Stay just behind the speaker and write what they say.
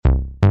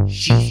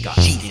She's got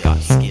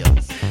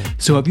skills.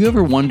 So have you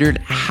ever wondered,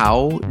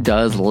 how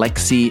does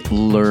Lexi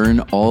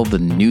learn all the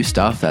new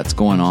stuff that's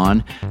going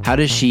on? How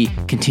does she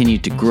continue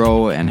to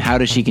grow, and how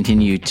does she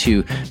continue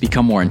to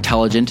become more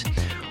intelligent?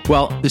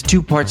 Well, there's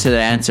two parts to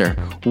that answer.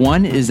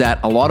 One is that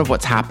a lot of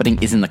what's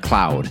happening is in the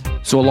cloud.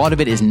 So a lot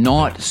of it is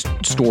not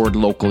stored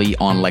locally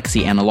on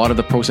Lexi, and a lot of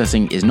the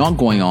processing is not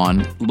going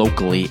on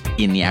locally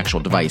in the actual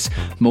device.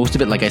 Most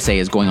of it, like I say,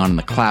 is going on in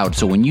the cloud.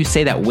 So when you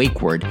say that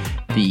wake word,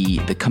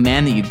 the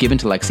command that you've given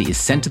to Lexi is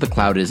sent to the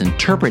cloud, is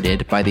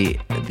interpreted by the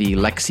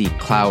Lexi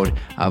cloud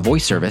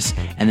voice service,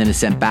 and then is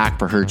sent back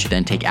for her to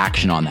then take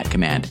action on that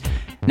command.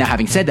 Now,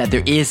 having said that,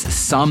 there is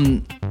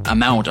some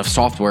amount of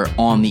software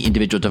on the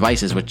individual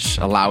devices which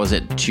allows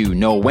it to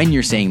know when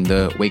you're saying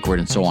the wake word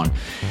and so on.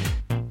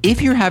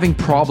 If you're having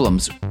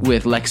problems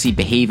with Lexi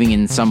behaving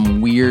in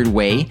some weird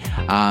way,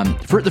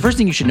 the first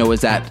thing you should know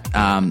is that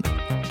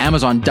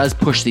Amazon does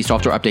push these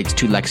software updates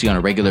to Lexi on a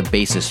regular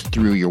basis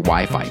through your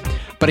Wi-Fi.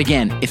 But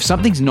again, if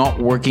something's not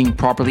working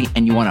properly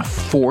and you want to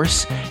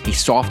force a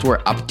software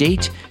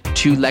update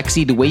to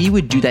Lexi, the way you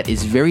would do that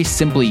is very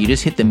simply, you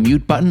just hit the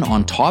mute button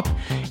on top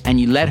and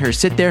you let her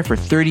sit there for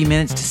 30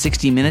 minutes to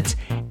 60 minutes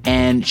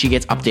and she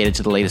gets updated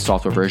to the latest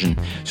software version.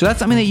 So that's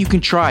something that you can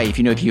try. If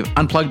you've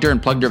unplugged her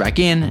and plugged her back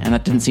in and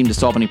that didn't seem to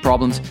solve any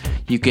problems,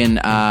 you can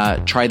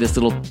try this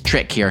little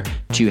trick here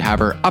to have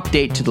her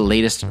update to the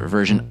latest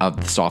version of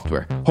the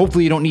software.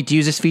 Hopefully you don't need to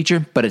use this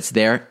feature, but it's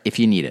there if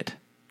you need it.